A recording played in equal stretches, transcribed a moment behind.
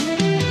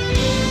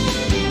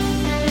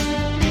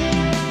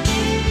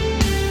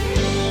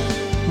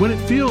when it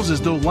feels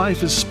as though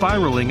life is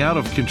spiraling out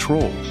of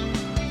control.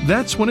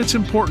 That's when it's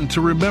important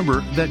to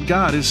remember that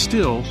God is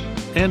still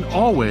and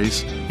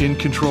always in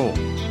control.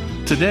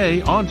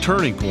 Today on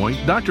Turning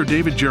Point, Dr.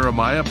 David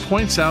Jeremiah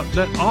points out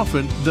that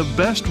often the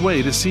best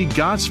way to see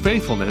God's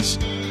faithfulness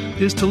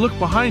is to look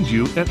behind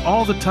you at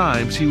all the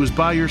times He was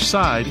by your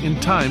side in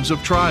times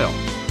of trial.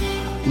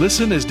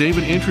 Listen as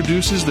David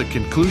introduces the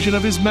conclusion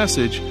of his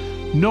message,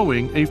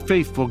 Knowing a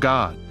Faithful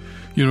God.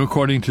 You know,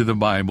 according to the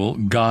Bible,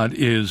 God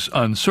is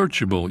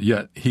unsearchable,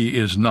 yet He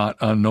is not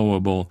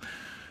unknowable.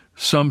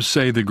 Some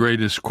say the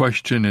greatest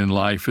question in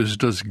life is,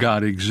 does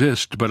God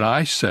exist? But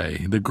I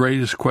say the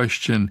greatest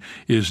question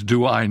is,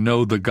 do I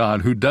know the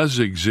God who does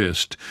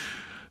exist?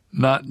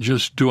 Not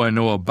just do I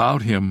know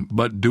about Him,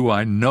 but do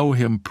I know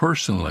Him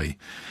personally?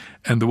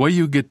 And the way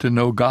you get to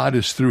know God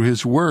is through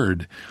His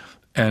Word.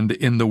 And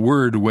in the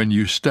Word, when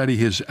you study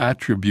His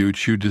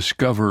attributes, you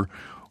discover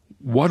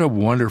what a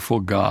wonderful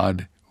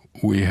God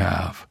we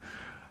have.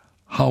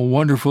 How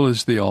wonderful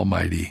is the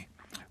Almighty.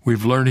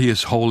 We've learned He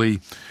is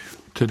holy.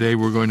 Today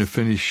we're going to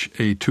finish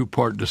a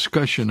two-part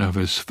discussion of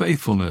His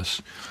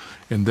faithfulness.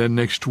 And then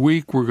next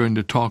week we're going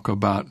to talk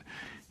about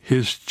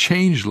His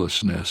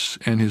changelessness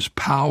and His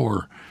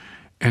power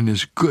and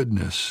His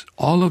goodness.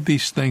 All of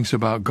these things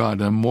about God.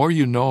 The more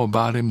you know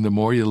about Him, the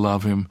more you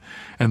love Him.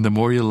 And the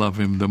more you love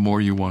Him, the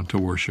more you want to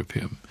worship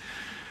Him.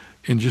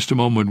 In just a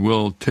moment,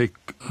 we'll take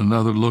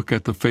another look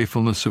at the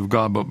faithfulness of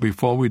God. But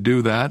before we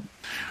do that,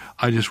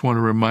 I just want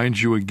to remind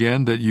you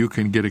again that you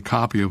can get a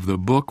copy of the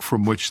book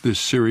from which this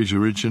series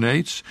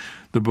originates.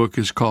 The book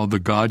is called The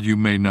God You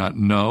May Not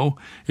Know.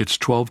 It's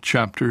 12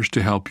 chapters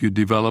to help you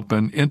develop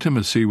an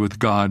intimacy with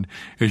God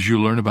as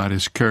you learn about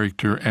His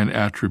character and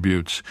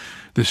attributes.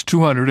 This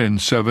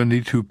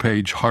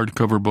 272-page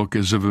hardcover book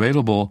is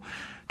available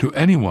to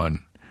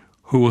anyone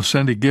who will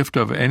send a gift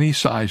of any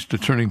size to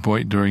Turning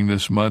Point during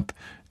this month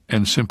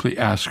and simply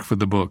ask for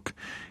the book.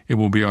 It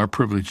will be our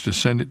privilege to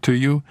send it to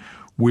you.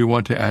 We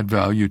want to add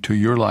value to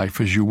your life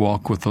as you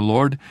walk with the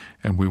Lord,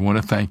 and we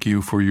want to thank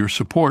you for your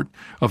support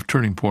of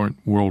Turning Point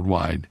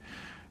Worldwide.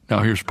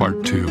 Now here's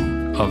part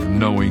 2 of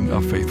Knowing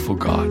a Faithful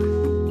God.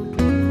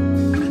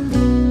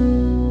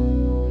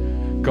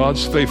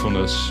 God's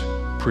faithfulness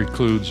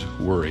precludes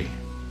worry.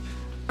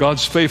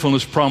 God's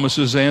faithfulness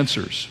promises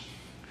answers.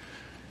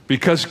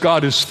 Because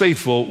God is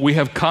faithful, we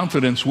have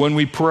confidence when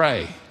we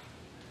pray.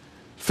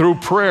 Through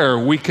prayer,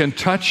 we can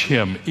touch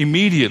Him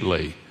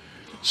immediately.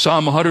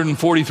 Psalm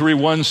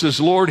 143:1 says,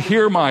 Lord,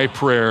 hear my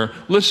prayer.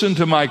 Listen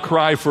to my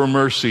cry for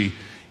mercy.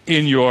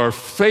 In your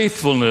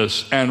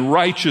faithfulness and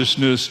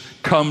righteousness,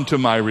 come to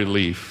my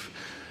relief.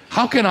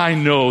 How can I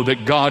know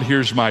that God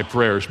hears my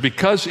prayers?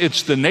 Because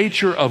it's the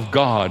nature of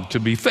God to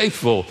be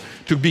faithful,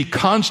 to be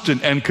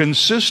constant and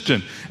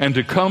consistent, and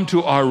to come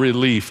to our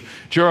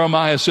relief.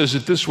 Jeremiah says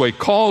it this way,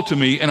 call to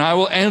me and I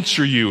will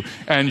answer you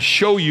and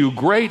show you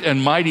great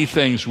and mighty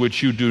things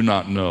which you do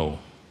not know.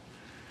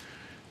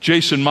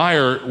 Jason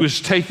Meyer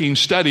was taking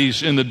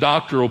studies in the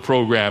doctoral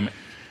program,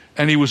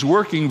 and he was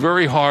working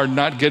very hard,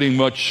 not getting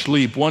much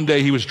sleep. One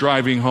day he was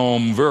driving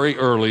home very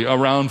early,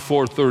 around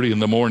 4:30 in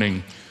the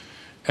morning,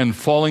 and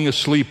falling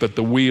asleep at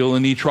the wheel,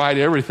 and he tried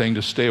everything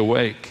to stay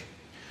awake.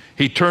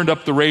 He turned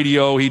up the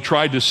radio, he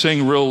tried to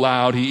sing real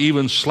loud, he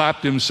even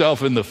slapped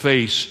himself in the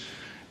face,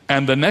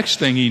 and the next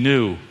thing he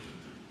knew,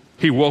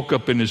 he woke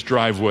up in his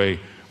driveway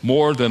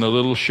more than a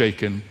little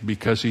shaken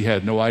because he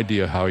had no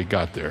idea how he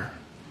got there.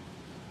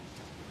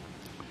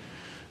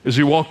 As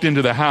he walked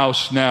into the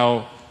house,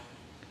 now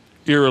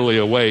eerily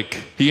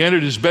awake, he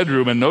entered his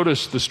bedroom and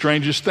noticed the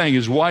strangest thing.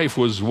 His wife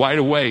was wide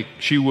awake.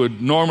 She would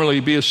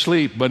normally be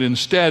asleep, but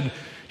instead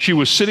she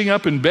was sitting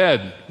up in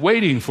bed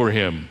waiting for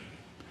him.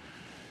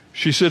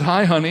 She said,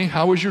 hi, honey,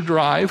 how was your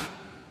drive?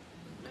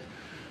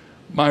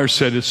 Meyer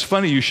said, it's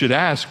funny you should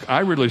ask. I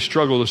really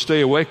struggle to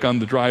stay awake on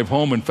the drive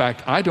home. In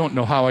fact, I don't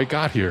know how I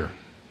got here.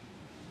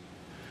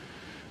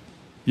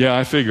 Yeah,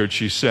 I figured,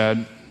 she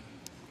said.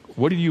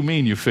 What do you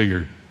mean you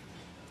figured?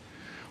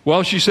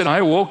 Well, she said, I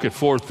awoke at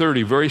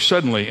 4:30 very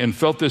suddenly and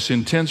felt this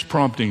intense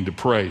prompting to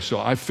pray. So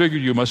I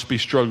figured you must be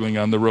struggling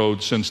on the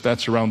road since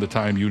that's around the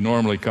time you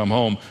normally come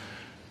home.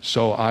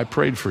 So I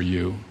prayed for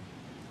you.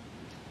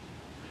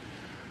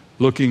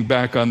 Looking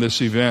back on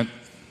this event,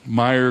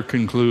 Meyer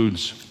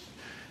concludes,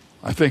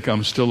 I think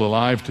I'm still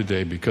alive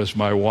today because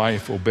my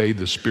wife obeyed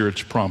the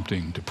Spirit's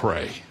prompting to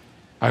pray.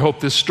 I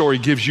hope this story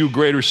gives you a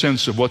greater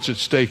sense of what's at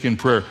stake in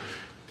prayer.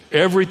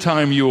 Every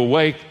time you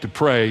awake to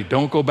pray,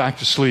 don't go back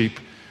to sleep.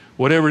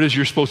 Whatever it is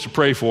you're supposed to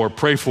pray for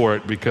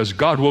it, because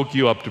God woke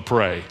you up to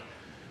pray.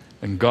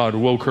 And God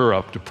woke her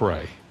up to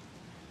pray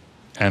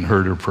and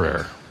heard her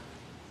prayer.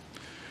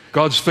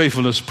 God's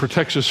faithfulness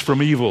protects us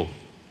from evil.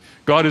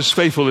 God is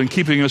faithful in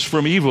keeping us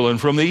from evil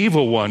and from the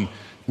evil one.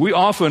 We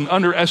often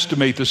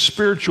underestimate the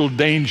spiritual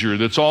danger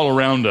that's all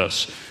around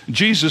us.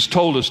 Jesus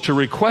told us to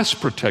request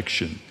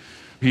protection.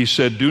 He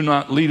said, do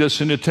not lead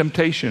us into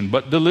temptation,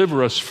 but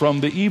deliver us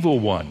from the evil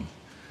one.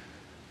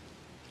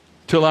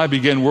 Till I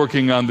began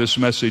working on this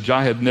message,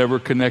 I had never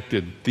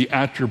connected the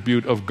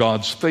attribute of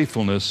God's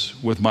faithfulness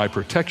with my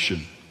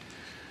protection.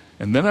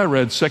 And then I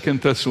read 2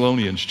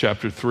 Thessalonians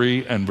chapter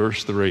 3 and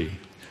verse 3.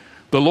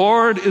 The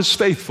Lord is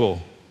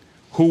faithful,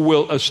 who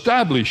will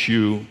establish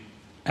you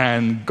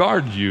and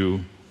guard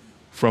you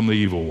from the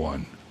evil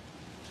one.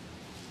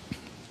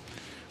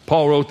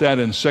 Paul wrote that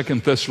in 2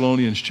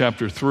 Thessalonians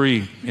chapter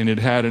 3, and it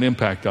had an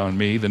impact on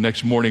me. The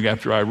next morning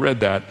after I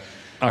read that,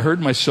 I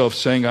heard myself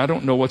saying, I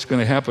don't know what's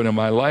going to happen in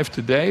my life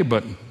today,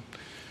 but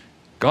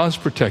God's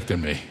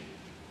protecting me.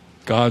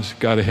 God's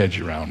got a hedge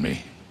around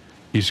me.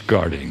 He's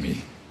guarding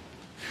me.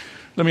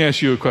 Let me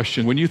ask you a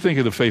question. When you think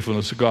of the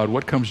faithfulness of God,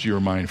 what comes to your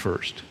mind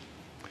first?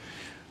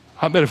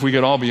 I bet if we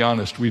could all be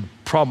honest, we'd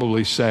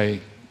probably say,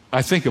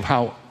 I think of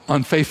how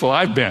unfaithful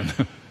I've been.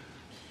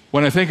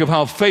 When I think of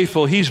how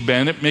faithful He's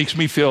been, it makes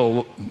me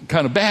feel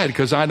kind of bad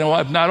because I know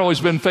I've not always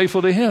been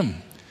faithful to Him.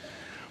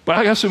 But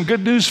I got some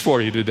good news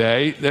for you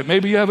today that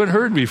maybe you haven't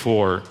heard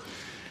before.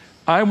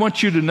 I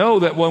want you to know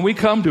that when we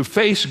come to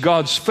face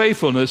God's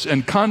faithfulness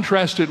and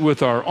contrast it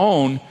with our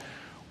own,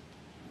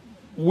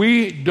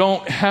 we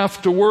don't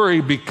have to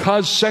worry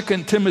because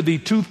 2 Timothy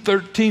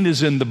 2:13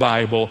 is in the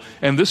Bible.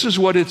 And this is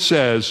what it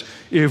says.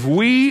 If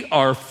we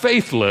are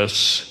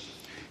faithless,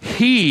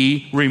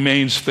 He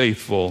remains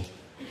faithful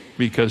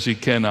because He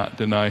cannot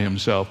deny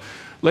Himself.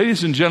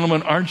 Ladies and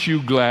gentlemen, aren't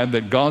you glad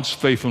that God's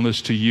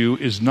faithfulness to you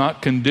is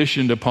not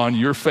conditioned upon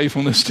your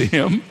faithfulness to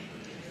Him?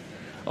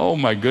 Oh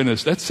my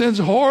goodness, that sends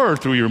horror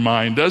through your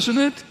mind, doesn't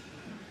it?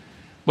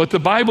 But the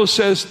Bible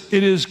says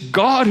it is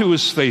God who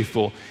is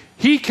faithful.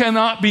 He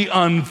cannot be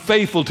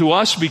unfaithful to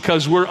us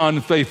because we're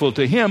unfaithful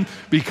to Him,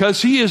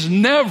 because He is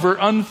never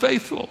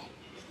unfaithful.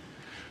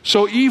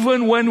 So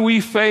even when we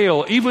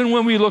fail, even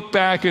when we look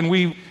back and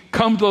we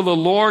come to the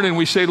Lord and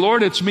we say,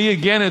 Lord, it's me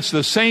again, it's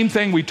the same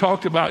thing we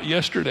talked about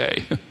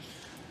yesterday.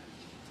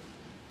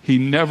 He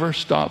never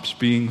stops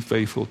being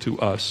faithful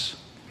to us.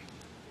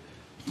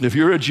 If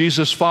you're a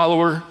Jesus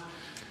follower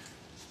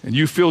and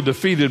you feel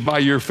defeated by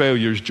your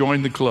failures,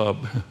 join the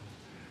club.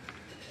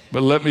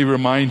 But let me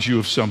remind you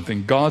of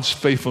something. God's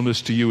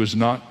faithfulness to you is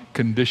not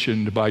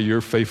conditioned by your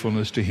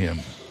faithfulness to Him.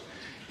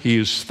 He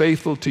is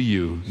faithful to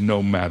you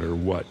no matter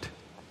what.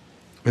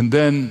 And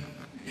then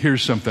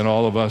here's something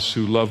all of us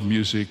who love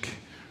music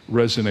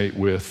resonate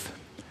with.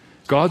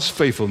 God's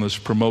faithfulness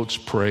promotes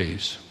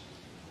praise.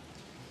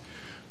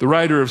 The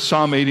writer of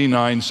Psalm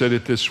 89 said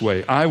it this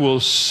way, I will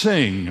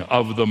sing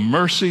of the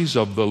mercies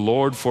of the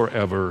Lord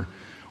forever.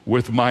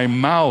 With my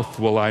mouth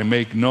will I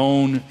make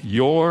known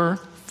your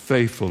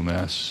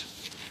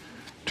faithfulness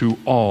to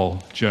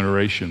all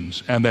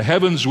generations. And the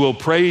heavens will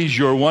praise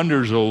your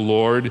wonders, O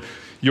Lord,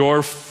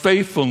 your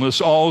faithfulness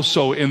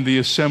also in the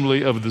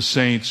assembly of the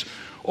saints.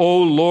 O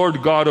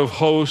Lord God of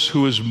hosts,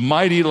 who is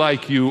mighty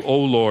like you, O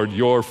Lord,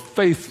 your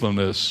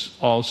faithfulness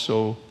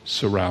also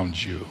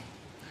surrounds you.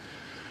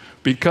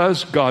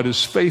 Because God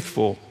is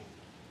faithful,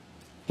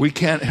 we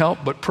can't help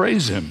but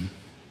praise Him.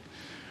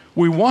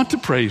 We want to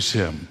praise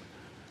Him.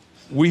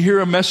 We hear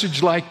a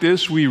message like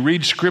this, we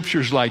read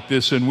scriptures like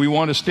this, and we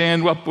want to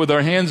stand up with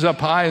our hands up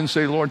high and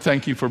say, Lord,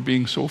 thank you for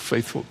being so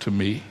faithful to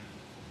me.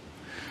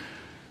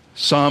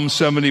 Psalm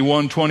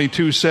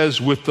 71:22 says,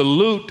 with the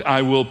lute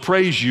I will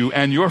praise you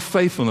and your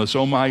faithfulness,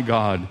 O my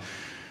God.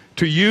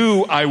 To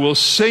you I will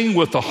sing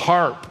with the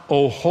harp,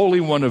 O Holy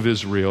One of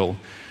Israel.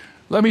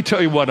 Let me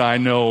tell you what I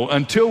know.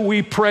 Until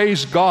we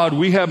praise God,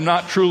 we have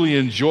not truly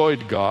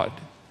enjoyed God.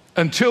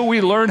 Until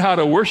we learn how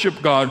to worship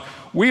God,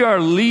 we are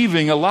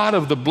leaving a lot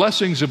of the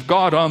blessings of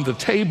God on the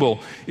table.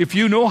 If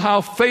you know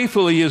how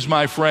faithful He is,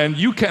 my friend,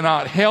 you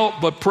cannot help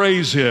but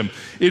praise Him.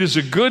 It is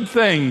a good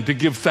thing to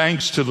give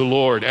thanks to the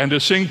Lord and to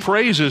sing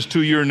praises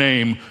to your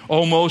name,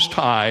 O Most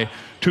High,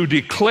 to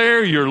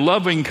declare your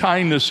loving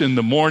kindness in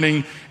the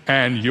morning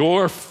and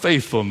your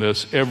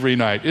faithfulness every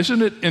night.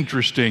 Isn't it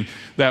interesting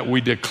that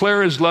we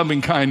declare His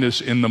loving kindness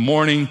in the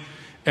morning,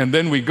 and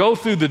then we go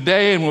through the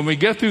day, and when we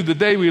get through the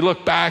day, we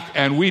look back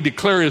and we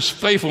declare His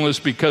faithfulness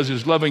because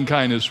His loving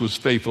kindness was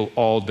faithful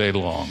all day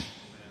long.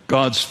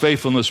 God's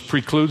faithfulness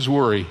precludes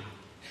worry.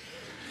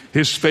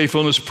 His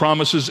faithfulness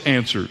promises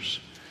answers.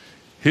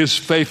 His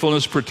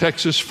faithfulness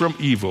protects us from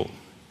evil.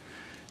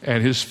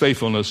 And His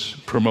faithfulness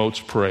promotes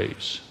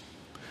praise.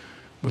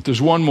 But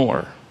there's one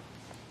more.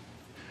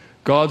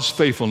 God's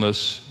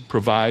faithfulness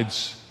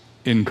provides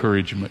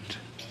encouragement.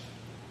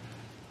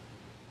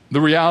 The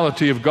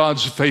reality of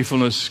God's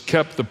faithfulness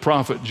kept the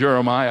prophet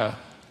Jeremiah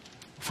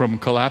from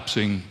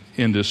collapsing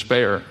in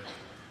despair.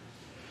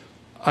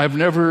 I've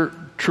never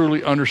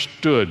truly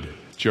understood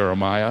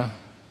Jeremiah,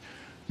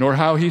 nor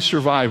how he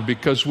survived,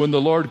 because when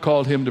the Lord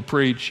called him to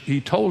preach,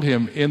 He told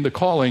him in the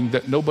calling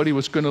that nobody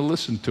was going to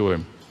listen to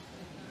him.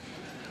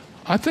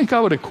 I think I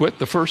would have quit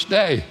the first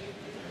day.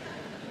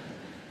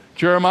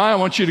 Jeremiah, I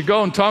want you to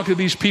go and talk to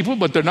these people,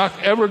 but they're not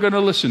ever going to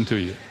listen to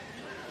you.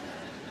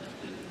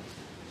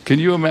 Can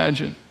you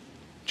imagine?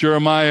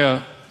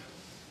 Jeremiah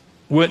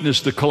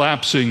witnessed the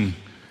collapsing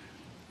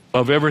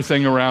of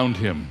everything around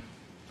him.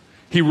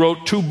 He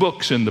wrote 2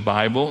 books in the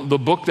Bible, the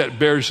book that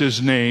bears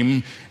his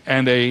name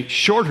and a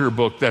shorter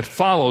book that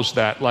follows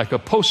that like a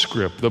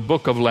postscript, the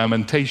book of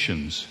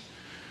Lamentations.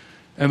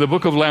 And the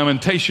book of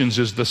Lamentations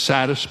is the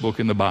saddest book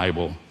in the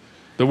Bible.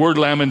 The word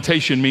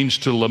lamentation means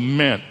to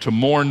lament, to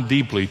mourn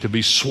deeply, to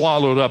be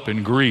swallowed up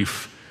in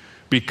grief.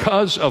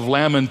 Because of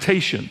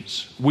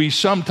Lamentations, we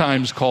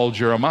sometimes call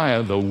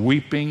Jeremiah the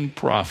weeping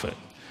prophet.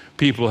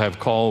 People have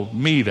called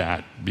me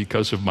that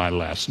because of my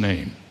last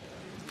name.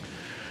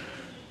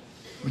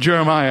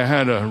 Jeremiah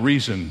had a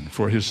reason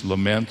for his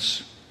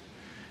laments.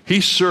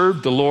 He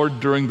served the Lord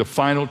during the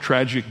final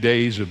tragic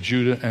days of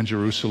Judah and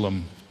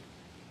Jerusalem.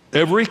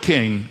 Every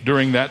king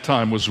during that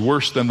time was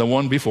worse than the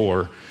one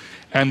before,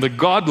 and the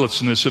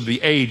godlessness of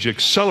the age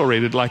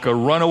accelerated like a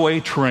runaway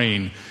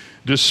train.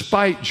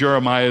 Despite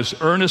Jeremiah's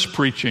earnest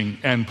preaching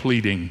and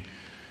pleading,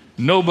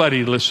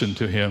 nobody listened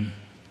to him.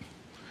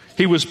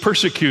 He was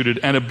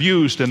persecuted and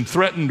abused and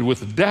threatened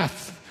with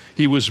death.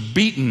 He was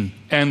beaten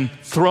and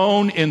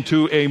thrown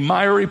into a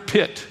miry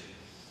pit.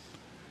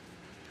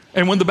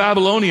 And when the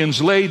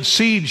Babylonians laid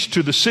siege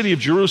to the city of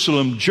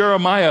Jerusalem,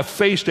 Jeremiah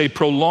faced a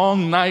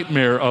prolonged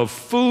nightmare of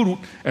food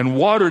and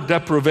water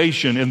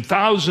deprivation and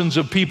thousands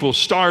of people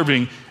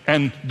starving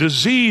and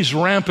disease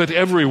rampant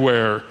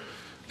everywhere.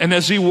 And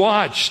as he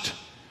watched,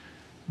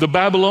 the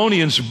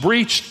Babylonians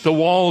breached the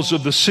walls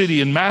of the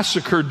city and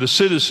massacred the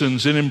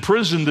citizens and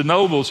imprisoned the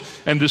nobles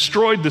and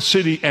destroyed the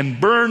city and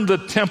burned the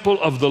temple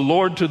of the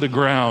Lord to the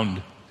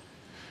ground.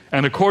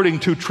 And according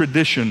to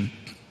tradition,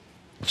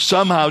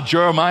 somehow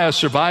Jeremiah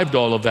survived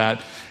all of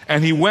that,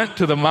 and he went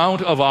to the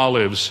Mount of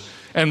Olives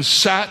and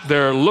sat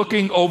there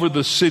looking over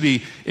the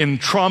city in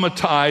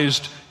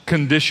traumatized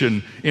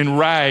condition, in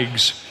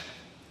rags,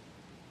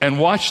 and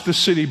watched the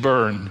city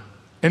burn.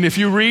 And if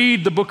you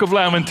read the book of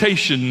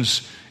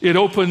Lamentations, it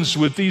opens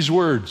with these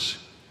words: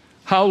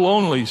 "How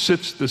lonely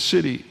sits the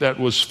city that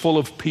was full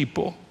of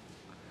people.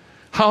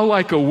 How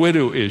like a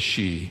widow is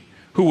she,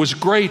 who was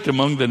great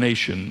among the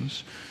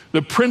nations.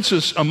 The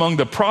princess among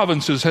the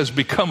provinces has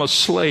become a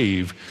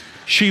slave.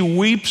 She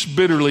weeps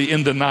bitterly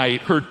in the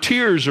night. Her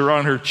tears are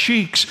on her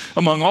cheeks.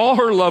 Among all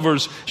her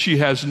lovers, she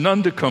has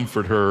none to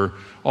comfort her.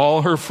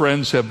 All her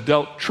friends have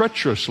dealt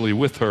treacherously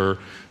with her.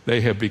 They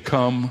have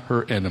become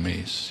her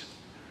enemies."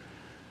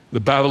 The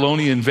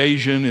Babylonian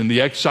invasion and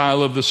the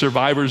exile of the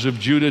survivors of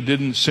Judah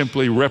didn't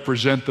simply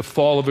represent the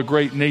fall of a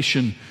great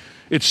nation.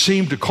 It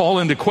seemed to call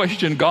into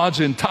question God's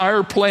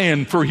entire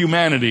plan for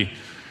humanity.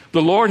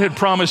 The Lord had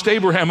promised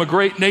Abraham a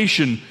great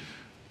nation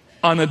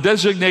on a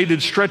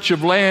designated stretch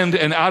of land,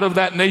 and out of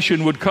that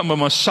nation would come a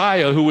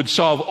Messiah who would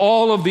solve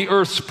all of the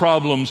earth's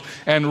problems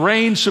and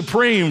reign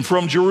supreme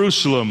from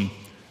Jerusalem.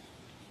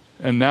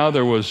 And now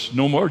there was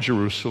no more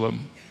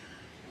Jerusalem.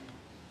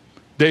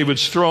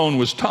 David's throne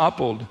was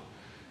toppled,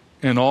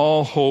 and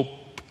all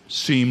hope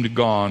seemed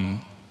gone.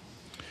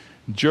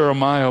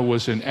 Jeremiah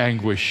was in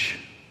anguish.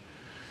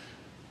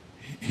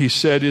 He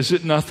said, "Is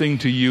it nothing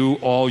to you,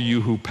 all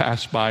you who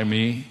pass by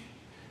me?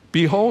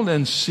 Behold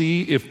and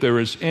see if there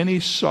is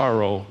any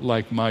sorrow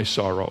like my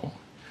sorrow,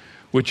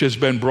 which has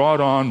been brought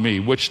on me,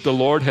 which the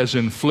Lord has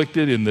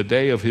inflicted in the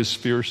day of his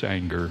fierce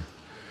anger.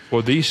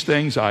 For these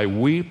things I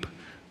weep,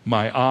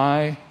 my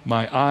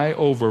eye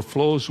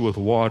overflows with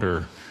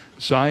water.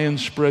 Zion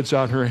spreads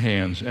out her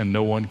hands, and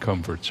no one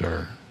comforts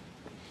her."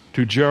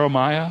 To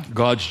Jeremiah,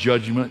 God's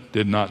judgment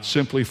did not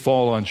simply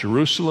fall on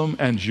Jerusalem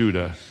and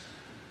Judah.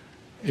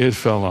 It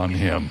fell on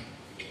him.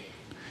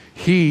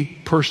 He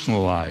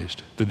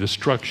personalized the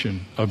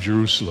destruction of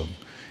Jerusalem.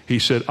 He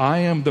said, "I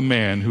am the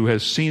man who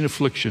has seen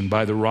affliction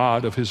by the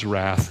rod of his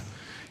wrath.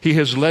 He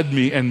has led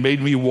me and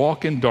made me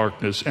walk in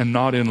darkness and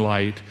not in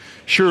light.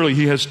 Surely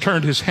he has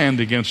turned his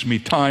hand against me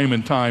time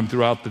and time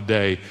throughout the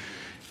day.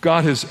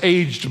 God has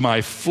aged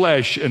my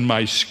flesh and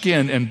my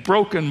skin and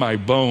broken my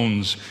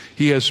bones.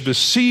 He has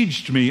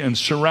besieged me and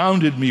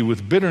surrounded me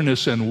with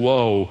bitterness and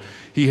woe.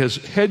 He has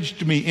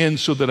hedged me in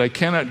so that I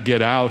cannot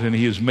get out, and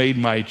he has made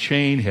my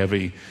chain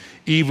heavy.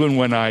 Even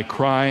when I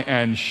cry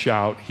and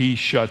shout, he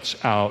shuts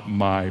out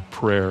my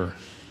prayer."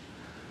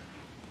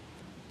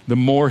 The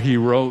more he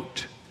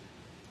wrote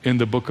in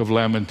the book of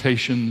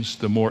Lamentations,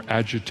 the more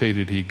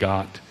agitated he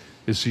got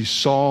as he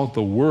saw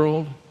the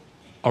world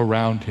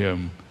around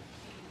him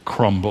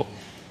crumble.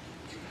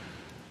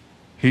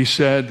 He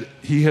said,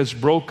 "He has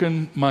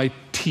broken my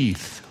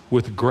teeth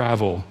with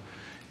gravel.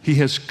 He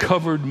has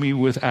covered me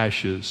with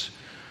ashes.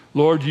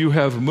 Lord, you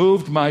have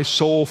moved my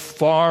soul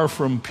far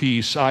from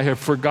peace. I have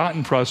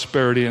forgotten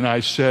prosperity, and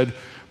I said,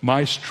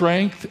 my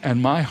strength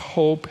and my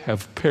hope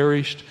have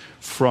perished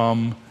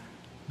from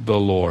the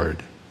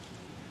Lord."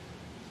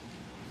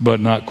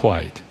 But not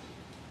quite.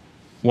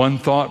 One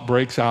thought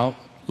breaks out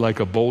like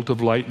a bolt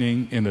of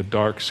lightning in a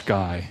dark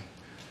sky.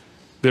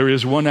 There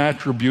is one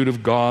attribute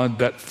of God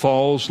that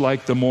falls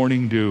like the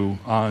morning dew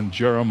on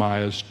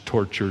Jeremiah's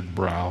tortured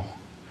brow.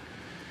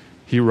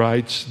 He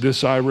writes,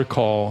 "This I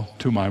recall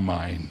to my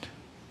mind.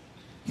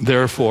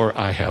 Therefore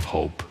I have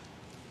hope.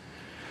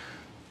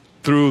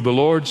 Through the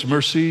Lord's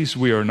mercies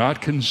we are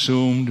not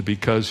consumed,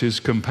 because his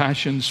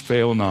compassions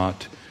fail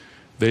not.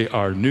 They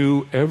are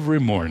new every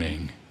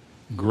morning.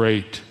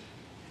 Great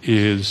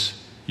is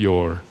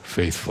your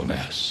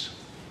faithfulness."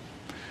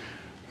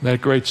 That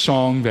great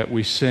song that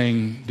we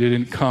sing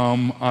didn't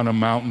come on a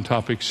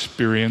mountaintop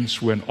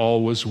experience when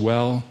all was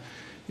well.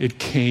 It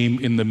came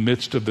in the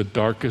midst of the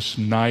darkest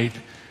night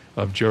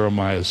of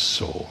Jeremiah's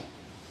soul.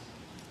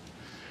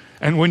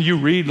 And when you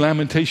read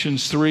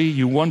Lamentations 3,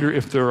 you wonder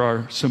if there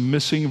are some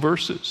missing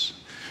verses.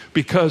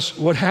 Because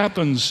what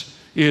happens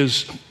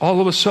is all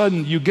of a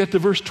sudden you get to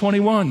verse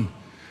 21.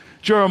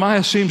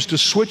 Jeremiah seems to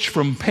switch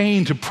from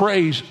pain to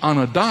praise on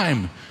a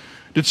dime.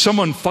 Did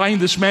someone find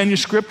this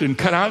manuscript and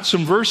cut out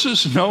some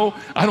verses? No,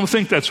 I don't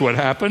think that's what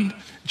happened.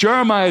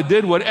 Jeremiah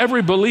did what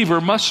every believer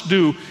must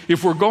do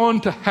if we're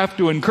going to have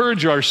to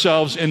encourage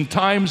ourselves in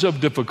times of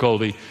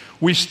difficulty.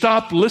 We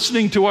stop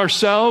listening to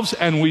ourselves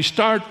and we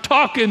start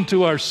talking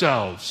to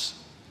ourselves.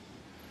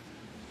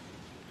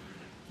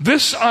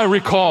 This I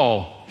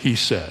recall, he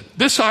said.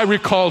 This I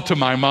recall to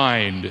my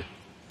mind.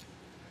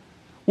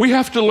 We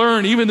have to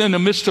learn, even in the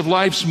midst of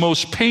life's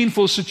most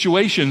painful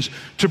situations,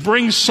 to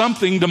bring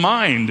something to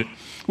mind.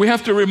 We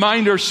have to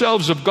remind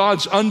ourselves of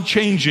God's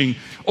unchanging,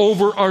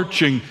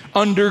 overarching,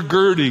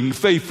 undergirding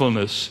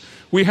faithfulness.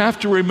 We have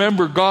to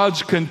remember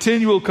God's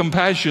continual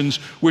compassions,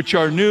 which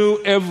are new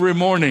every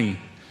morning.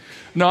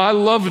 Now, I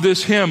love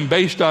this hymn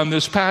based on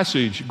this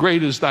passage,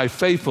 "Great is thy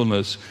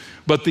faithfulness."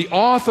 But the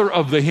author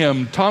of the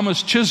hymn,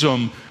 Thomas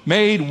Chisholm,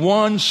 made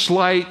one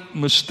slight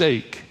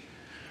mistake.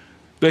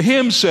 The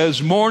hymn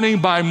says, "Morning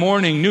by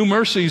morning, new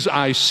mercies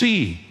I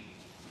see."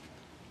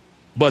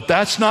 But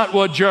that's not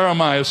what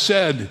Jeremiah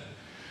said.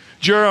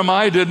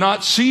 Jeremiah did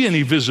not see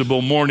any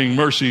visible morning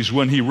mercies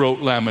when he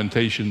wrote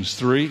Lamentations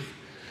 3.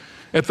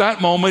 At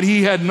that moment,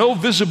 he had no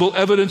visible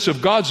evidence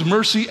of God's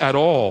mercy at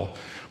all.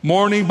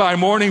 Morning by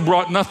morning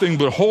brought nothing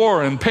but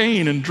horror and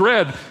pain and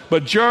dread.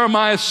 But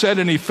Jeremiah said,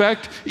 in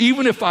effect,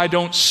 even if I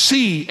don't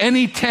see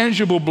any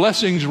tangible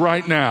blessings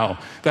right now,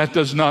 that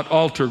does not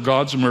alter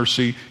God's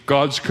mercy,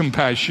 God's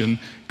compassion,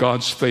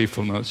 God's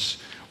faithfulness.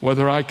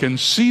 Whether I can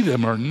see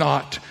them or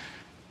not,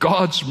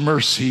 God's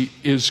mercy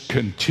is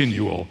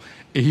continual.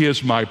 He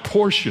is my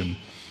portion.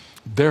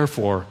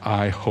 Therefore,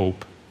 I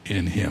hope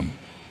in him.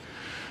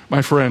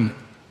 My friend,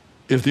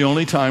 if the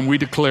only time we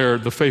declare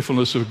the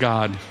faithfulness of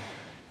God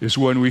is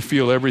when we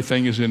feel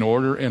everything is in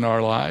order in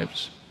our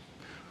lives,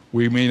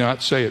 we may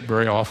not say it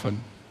very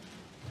often.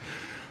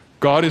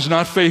 God is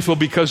not faithful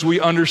because we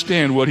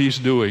understand what he's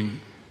doing.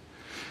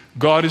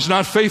 God is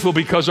not faithful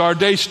because our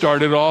day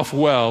started off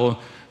well.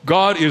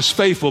 God is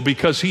faithful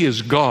because he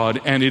is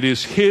God, and it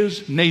is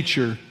his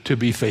nature to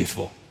be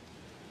faithful.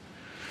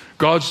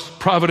 God's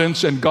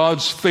providence and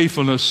God's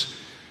faithfulness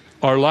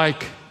are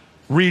like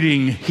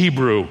reading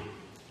Hebrew.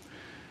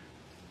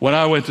 When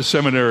I went to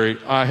seminary,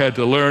 I had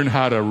to learn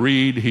how to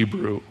read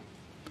Hebrew.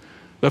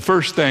 The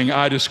first thing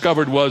I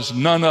discovered was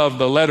none of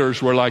the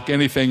letters were like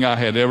anything I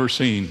had ever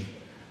seen.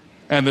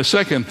 And the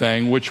second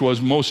thing, which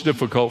was most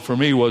difficult for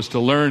me, was to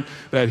learn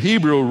that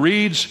Hebrew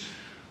reads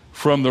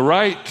from the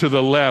right to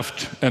the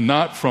left and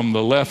not from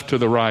the left to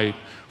the right,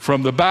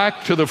 from the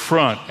back to the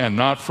front and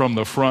not from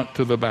the front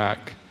to the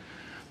back.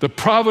 The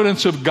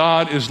providence of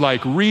God is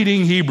like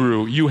reading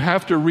Hebrew. You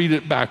have to read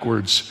it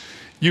backwards.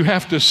 You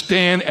have to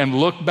stand and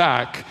look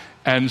back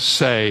and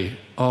say,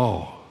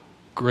 "Oh,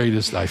 great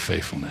is thy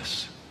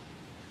faithfulness."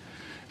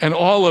 And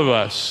all of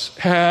us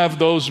have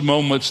those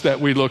moments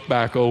that we look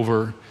back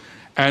over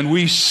and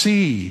we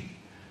see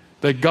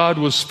that God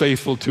was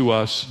faithful to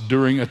us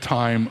during a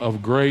time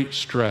of great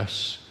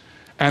stress,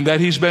 and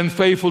that he's been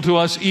faithful to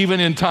us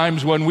even in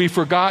times when we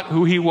forgot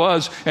who he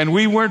was and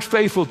we weren't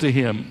faithful to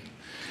him.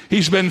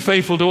 He's been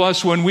faithful to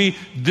us when we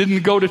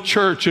didn't go to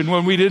church and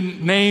when we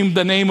didn't name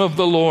the name of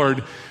the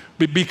Lord.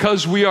 But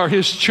because we are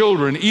his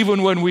children,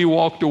 even when we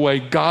walked away,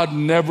 God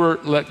never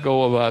let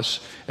go of us,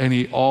 and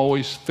he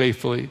always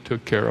faithfully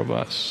took care of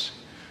us.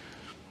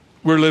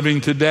 We're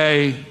living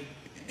today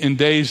in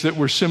days that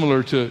were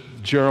similar to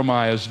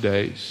Jeremiah's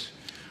days,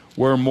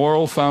 where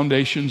moral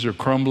foundations are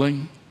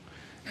crumbling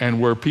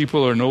and where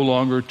people are no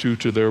longer true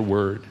to their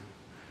word.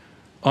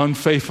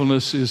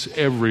 Unfaithfulness is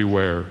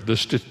everywhere. The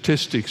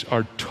statistics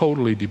are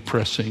totally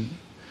depressing.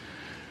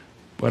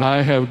 But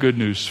I have good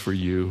news for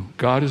you.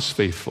 God is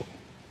faithful.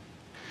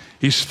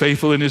 He's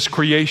faithful in his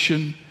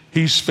creation.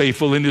 He's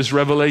faithful in his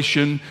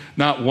revelation.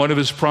 Not one of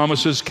his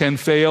promises can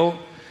fail.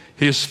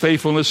 His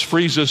faithfulness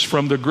frees us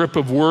from the grip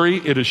of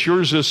worry. It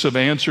assures us of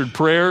answered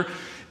prayer.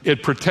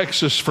 It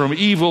protects us from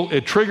evil.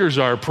 It triggers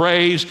our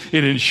praise.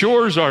 It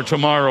ensures our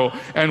tomorrow.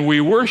 And we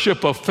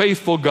worship a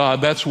faithful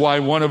God. That's why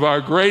one of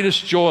our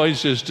greatest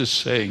joys is to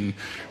sing,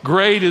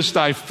 "Great is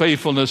thy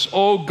faithfulness,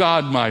 O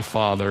God my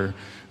Father.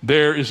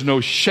 There is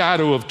no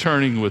shadow of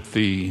turning with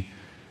thee.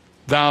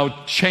 Thou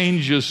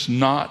changest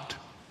not.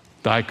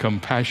 Thy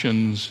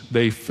compassions,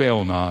 they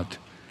fail not.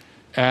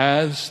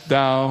 As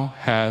thou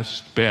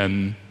hast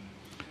been,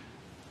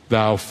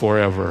 thou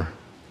forever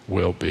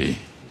will be."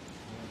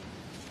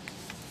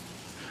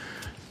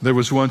 There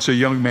was once a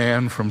young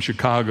man from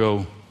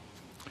Chicago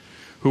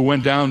who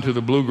went down to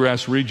the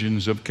bluegrass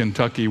regions of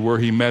Kentucky, where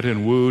he met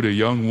and wooed a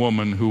young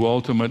woman who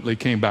ultimately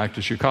came back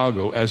to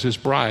Chicago as his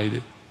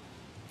bride.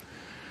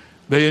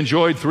 They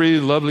enjoyed 3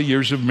 lovely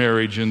years of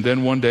marriage, and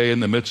then one day, in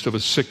the midst of a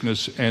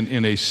sickness and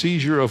in a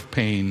seizure of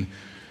pain,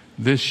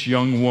 this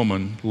young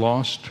woman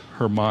lost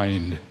her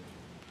mind.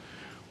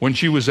 When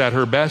she was at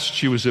her best,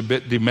 she was a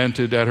bit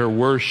demented. At her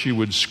worst, she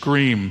would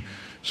scream,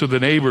 so the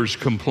neighbors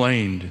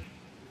complained.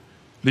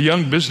 The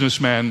young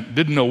businessman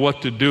didn't know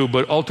what to do,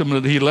 but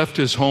ultimately he left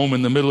his home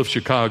in the middle of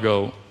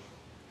Chicago,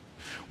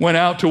 went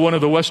out to one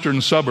of the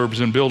western suburbs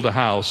and built a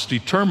house,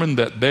 determined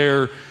that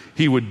there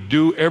he would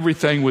do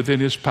everything within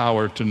his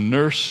power to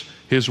nurse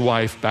his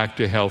wife back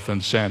to health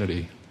and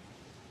sanity.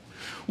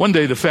 One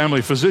day, the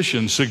family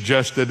physician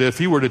suggested if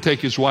he were to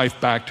take his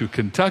wife back to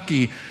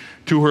Kentucky,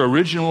 to her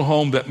original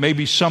home, that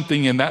maybe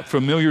something in that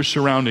familiar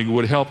surrounding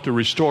would help to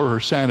restore her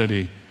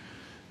sanity.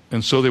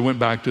 And so they went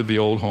back to the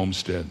old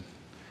homestead.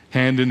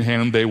 Hand in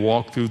hand, they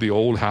walked through the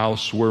old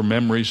house where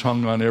memories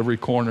hung on every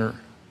corner.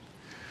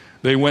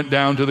 They went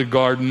down to the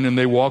garden, and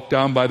they walked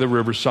down by the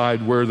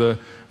riverside where the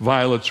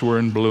violets were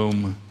in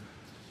bloom.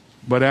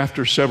 But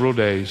after several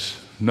days,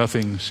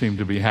 nothing seemed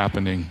to be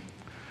happening.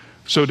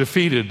 So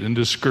defeated and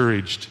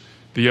discouraged,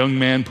 the young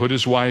man put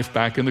his wife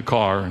back in the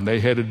car, and they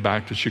headed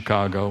back to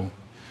Chicago.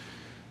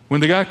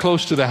 When they got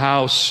close to the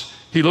house,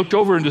 he looked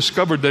over and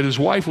discovered that his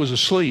wife was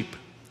asleep.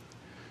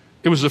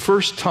 It was the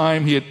first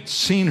time he had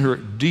seen her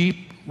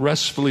deep,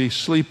 restfully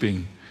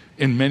sleeping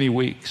in many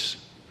weeks.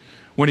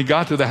 When he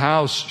got to the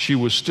house, she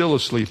was still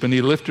asleep, and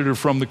he lifted her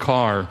from the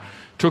car,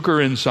 took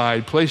her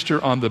inside, placed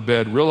her on the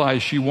bed,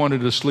 realized she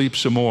wanted to sleep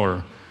some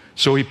more.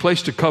 So he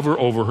placed a cover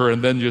over her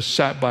and then just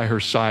sat by her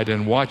side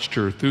and watched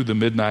her through the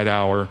midnight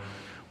hour,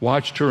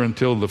 watched her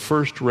until the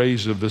first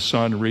rays of the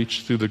sun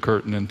reached through the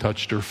curtain and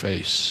touched her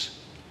face.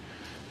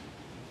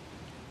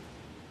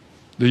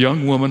 The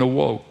young woman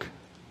awoke,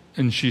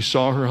 and she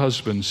saw her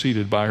husband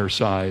seated by her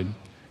side,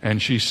 and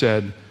she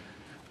said,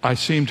 "I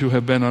seem to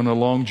have been on a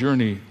long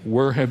journey.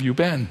 Where have you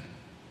been?"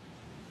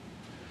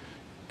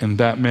 And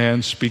that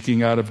man,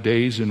 speaking out of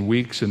days and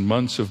weeks and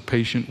months of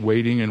patient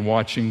waiting and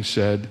watching,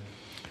 said,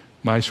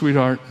 "My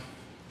sweetheart,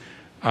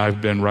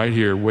 I've been right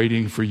here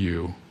waiting for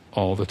you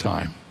all the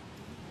time."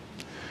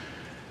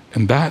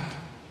 And that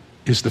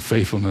is the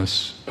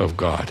faithfulness of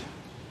God.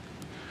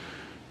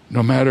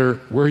 No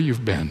matter where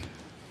you've been,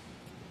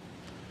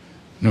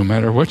 no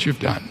matter what you've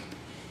done,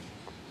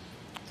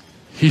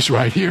 He's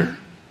right here.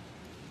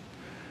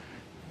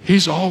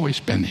 He's always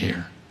been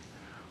here,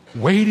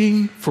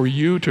 waiting for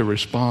you to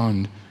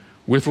respond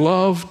with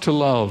love to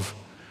love,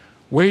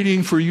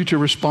 waiting for you to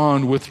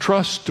respond with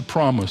trust to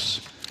promise,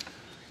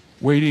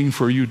 waiting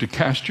for you to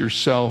cast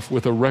yourself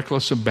with a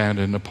reckless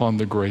abandon upon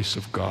the grace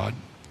of God,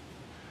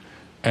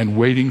 and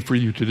waiting for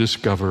you to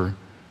discover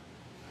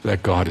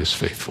that God is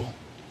faithful.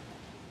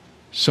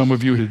 Some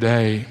of you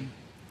today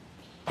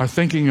are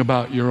thinking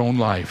about your own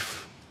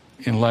life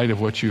in light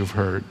of what you've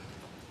heard.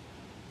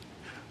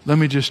 Let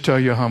me just tell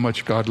you how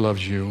much God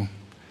loves you,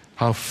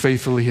 how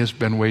faithfully He has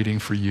been waiting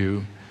for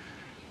you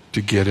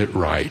to get it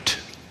right.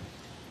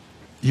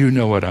 You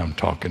know what I'm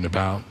talking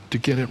about, to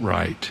get it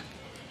right.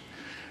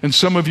 And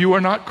some of you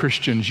are not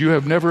Christians. You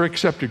have never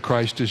accepted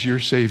Christ as your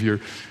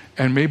Savior,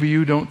 and maybe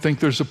you don't think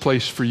there's a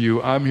place for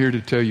you. I'm here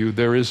to tell you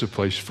there is a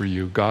place for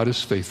you. God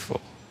is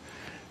faithful.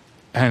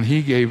 And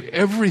He gave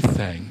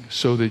everything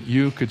so that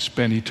you could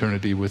spend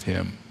eternity with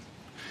Him.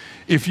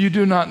 If you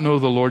do not know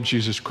the Lord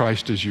Jesus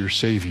Christ as your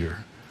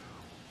Savior,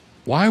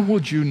 why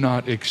would you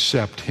not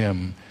accept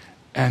Him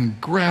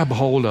and grab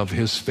hold of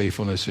His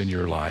faithfulness in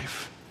your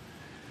life?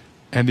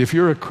 And if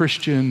you're a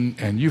Christian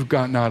and you've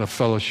gotten out of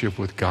fellowship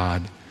with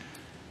God,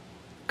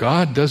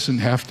 God doesn't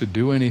have to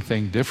do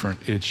anything different.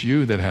 It's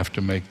you that have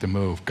to make the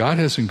move. God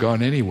hasn't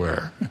gone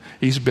anywhere.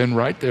 He's been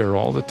right there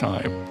all the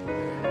time.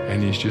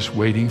 And He's just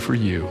waiting for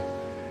you.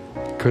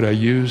 Could I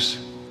use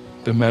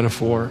the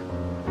metaphor?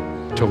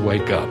 To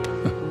wake up.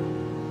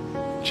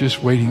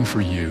 Just waiting for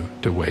you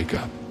to wake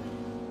up.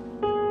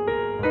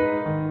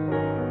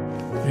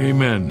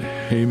 Amen.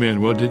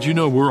 Amen. Well, did you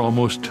know we're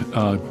almost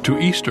to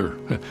Easter?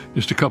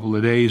 Just a couple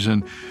of days.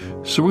 And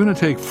so we're going to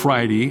take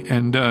Friday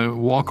and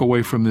walk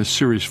away from this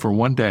series for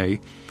one day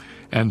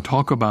and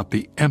talk about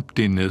the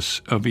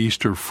emptiness of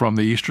Easter from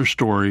the Easter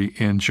story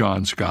in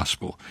John's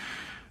Gospel.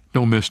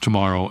 Don't miss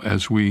tomorrow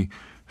as we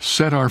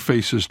set our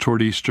faces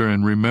toward Easter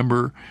and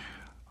remember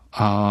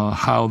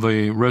how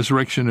the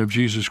resurrection of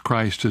Jesus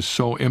Christ has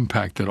so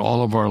impacted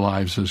all of our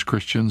lives as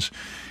Christians.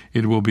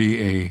 It will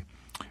be a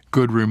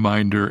good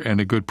reminder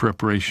and a good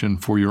preparation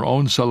for your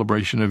own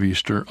celebration of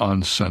Easter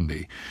on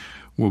Sunday.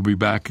 We'll be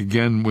back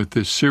again with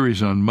this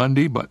series on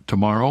Monday, but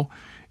tomorrow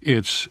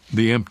it's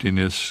the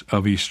emptiness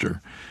of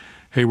Easter.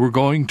 Hey, we're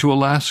going to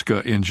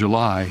Alaska in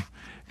July,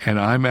 and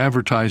I'm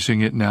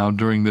advertising it now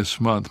during this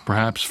month,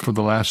 perhaps for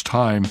the last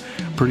time.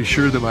 Pretty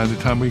sure that by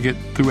the time we get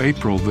through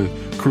April, the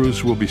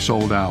cruise will be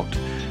sold out.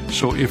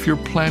 So if you're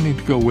planning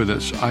to go with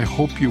us, I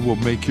hope you will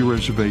make your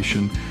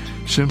reservation.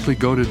 Simply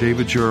go to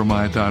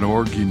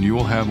davidjeremiah.org and you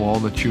will have all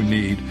that you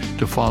need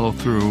to follow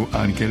through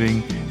on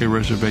getting a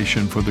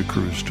reservation for the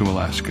cruise to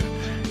Alaska.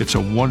 It's a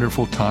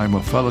wonderful time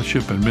of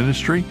fellowship and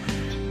ministry,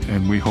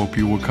 and we hope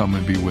you will come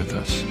and be with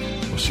us.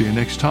 We'll see you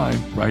next time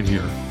right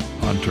here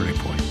on Turning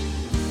Point.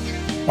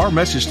 Our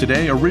message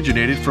today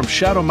originated from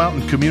Shadow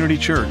Mountain Community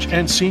Church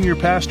and Senior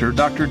Pastor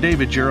Dr.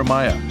 David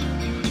Jeremiah.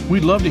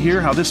 We'd love to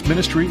hear how this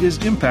ministry is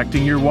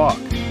impacting your walk.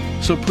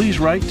 So please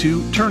write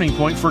to Turning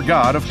Point for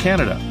God of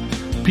Canada,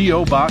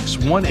 P.O. Box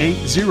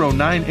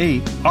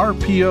 18098,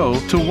 RPO,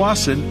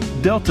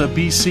 Tawasin, Delta,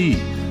 BC,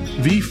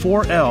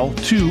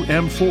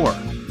 V4L2M4.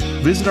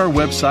 Visit our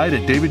website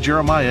at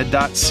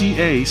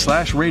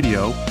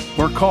davidjeremiah.ca/radio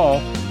or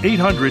call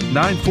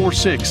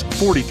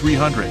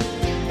 800-946-4300.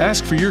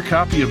 Ask for your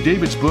copy of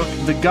David's book,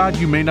 The God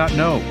You May Not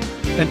Know,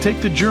 and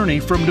take the journey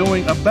from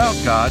knowing about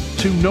God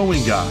to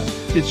knowing God.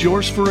 It's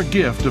yours for a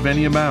gift of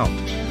any amount.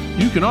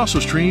 You can also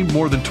stream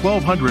more than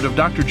 1,200 of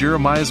Dr.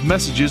 Jeremiah's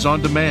messages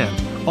on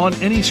demand, on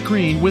any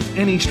screen with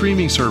any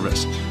streaming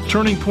service.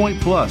 Turning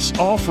Point Plus,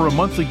 all for a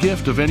monthly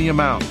gift of any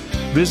amount.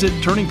 Visit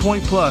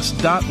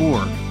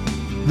turningpointplus.org.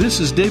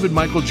 This is David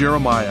Michael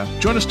Jeremiah.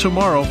 Join us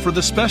tomorrow for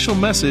the special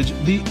message,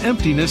 The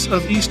Emptiness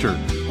of Easter,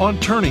 on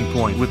Turning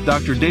Point with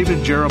Dr.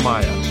 David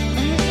Jeremiah.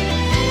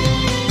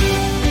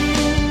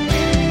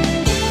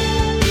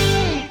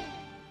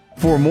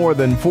 For more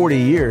than 40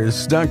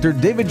 years, Dr.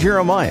 David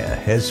Jeremiah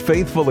has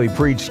faithfully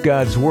preached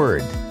God's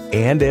Word.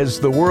 And as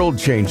the world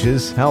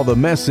changes, how the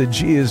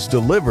message is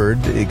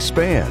delivered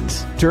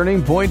expands.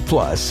 Turning Point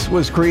Plus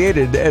was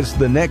created as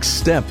the next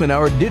step in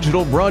our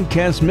digital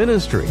broadcast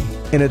ministry.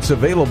 And it's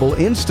available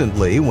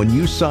instantly when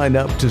you sign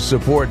up to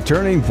support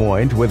Turning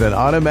Point with an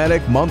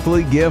automatic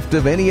monthly gift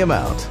of any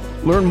amount.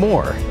 Learn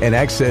more and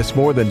access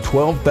more than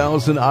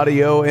 12,000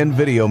 audio and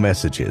video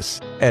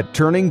messages at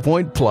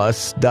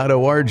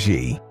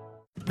turningpointplus.org.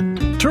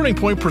 Turning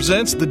Point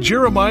presents the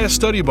Jeremiah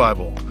Study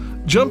Bible.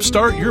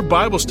 Jumpstart your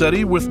Bible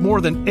study with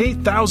more than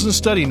 8,000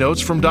 study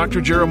notes from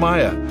Dr.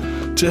 Jeremiah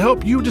to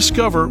help you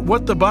discover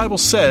what the Bible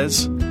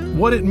says,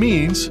 what it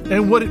means,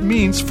 and what it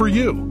means for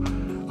you.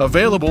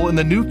 Available in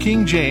the New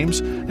King James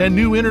and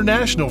New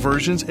International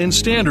versions in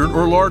standard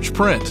or large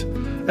print,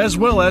 as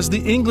well as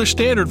the English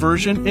Standard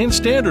Version in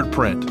standard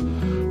print.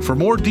 For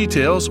more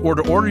details or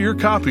to order your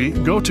copy,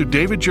 go to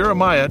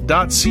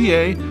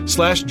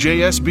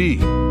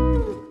davidjeremiah.ca/JSB.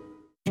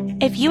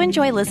 If you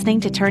enjoy listening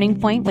to Turning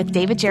Point with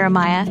David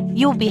Jeremiah,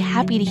 you will be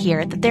happy to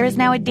hear that there is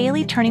now a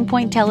daily Turning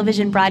Point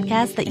television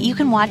broadcast that you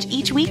can watch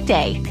each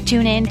weekday.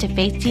 Tune in to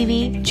Faith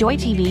TV, Joy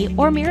TV,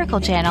 or Miracle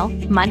Channel,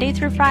 Monday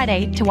through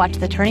Friday, to watch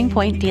the Turning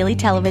Point daily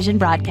television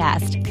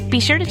broadcast.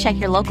 Be sure to check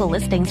your local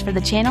listings for the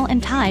channel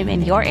and time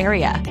in your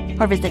area,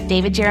 or visit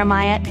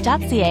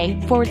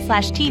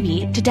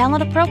davidjeremiah.ca/TV to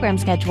download a program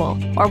schedule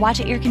or watch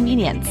at your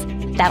convenience.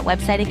 That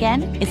website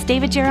again is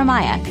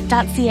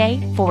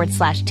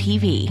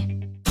davidjeremiah.ca/TV.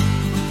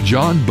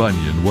 John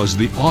Bunyan was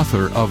the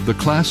author of the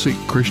classic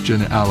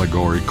Christian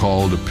allegory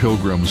called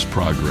Pilgrim's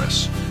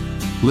Progress.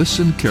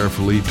 Listen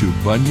carefully to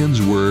Bunyan's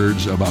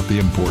words about the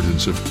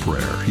importance of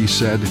prayer. He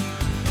said,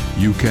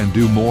 "You can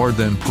do more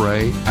than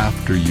pray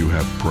after you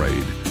have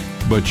prayed,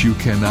 but you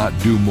cannot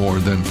do more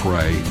than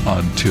pray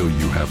until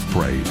you have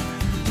prayed."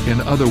 In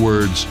other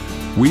words,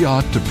 we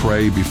ought to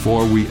pray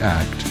before we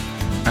act.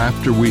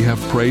 After we have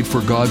prayed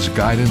for God's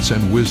guidance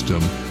and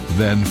wisdom,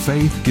 then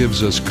faith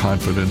gives us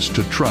confidence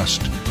to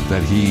trust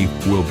that He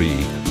will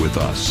be with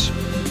us.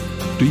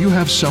 Do you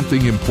have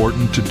something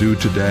important to do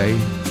today,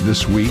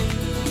 this week,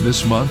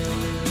 this month?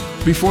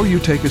 Before you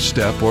take a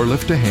step or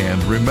lift a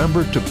hand,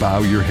 remember to bow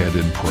your head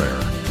in prayer.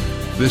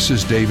 This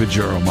is David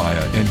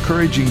Jeremiah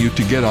encouraging you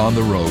to get on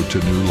the road to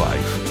new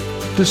life.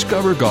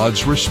 Discover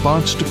God's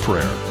response to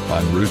prayer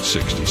on Route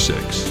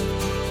 66.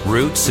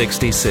 Route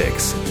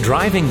 66,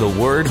 driving the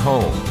word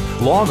home.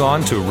 Log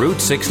on to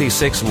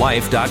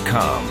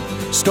Route66Life.com.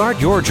 Start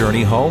your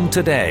journey home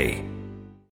today.